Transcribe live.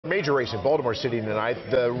Major race in Baltimore City tonight,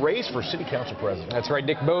 the race for City Council President. That's right,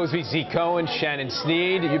 Nick Mosby, Zeke Cohen, Shannon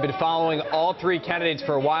Sneed. You've been following all three candidates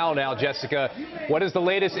for a while now, Jessica. What is the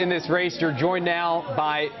latest in this race? You're joined now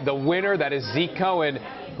by the winner, that is Zeke Cohen,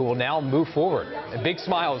 who will now move forward. And big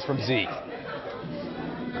smiles from Zeke.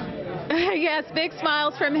 Yes, big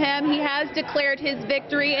smiles from him. He has declared his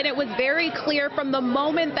victory, and it was very clear from the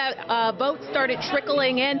moment that votes started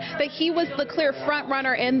trickling in that he was the clear front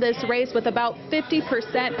runner in this race with about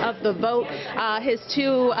 50% of the vote. His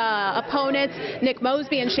two opponents, Nick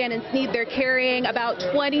Mosby and Shannon Sneed, they're carrying about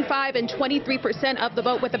 25 and 23% of the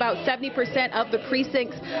vote with about 70% of the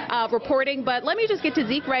precincts reporting. But let me just get to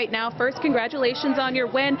Zeke right now. First, congratulations on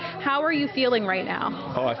your win. How are you feeling right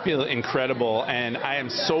now? Oh, I feel incredible, and I am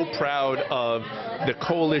so proud of the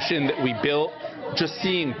coalition that we built. Just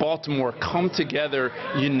seeing Baltimore come together,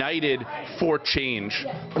 united for change.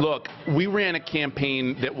 Look, we ran a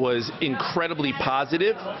campaign that was incredibly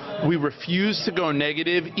positive. We refused to go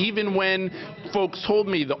negative, even when folks told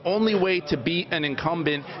me the only way to beat an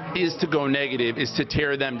incumbent is to go negative, is to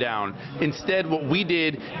tear them down. Instead, what we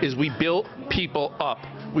did is we built people up.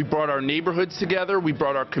 We brought our neighborhoods together. We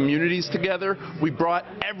brought our communities together. We brought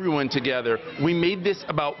everyone together. We made this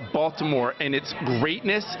about Baltimore and its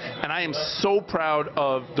greatness, and I am so proud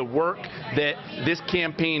of the work that this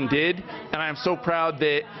campaign did, and I am so proud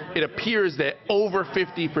that it appears that over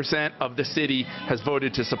 50% of the city has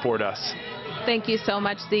voted to support us. Thank you so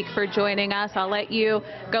much, Zeke, for joining us. I'll let you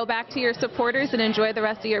go back to your supporters and enjoy the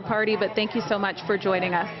rest of your party, but thank you so much for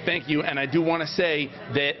joining us. Thank you, and I do want to say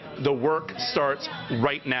that the work starts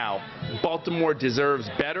right now. Baltimore deserves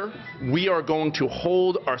better. We are going to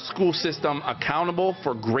hold our school system accountable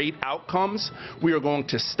for great outcomes. We are going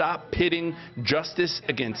to stop pitting justice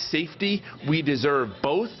against safety. We deserve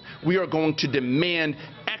both. We are going to demand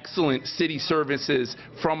excellent city services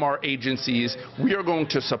from our agencies. We are going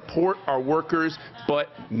to support our workers, but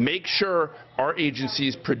make sure our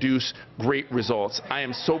agencies produce great results. I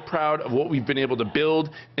am so proud of what we've been able to build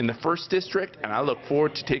in the 1st District, and I look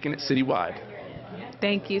forward to taking it citywide.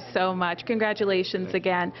 Thank you so much. Congratulations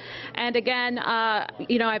again. And again,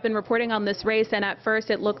 I've been reporting on this race, and at first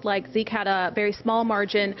it looked like Zeke had a very small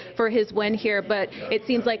margin for his win here, but it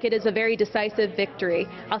seems like it is a very decisive victory.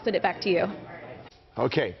 I'll send it back to you.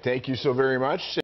 Okay, thank you so very much.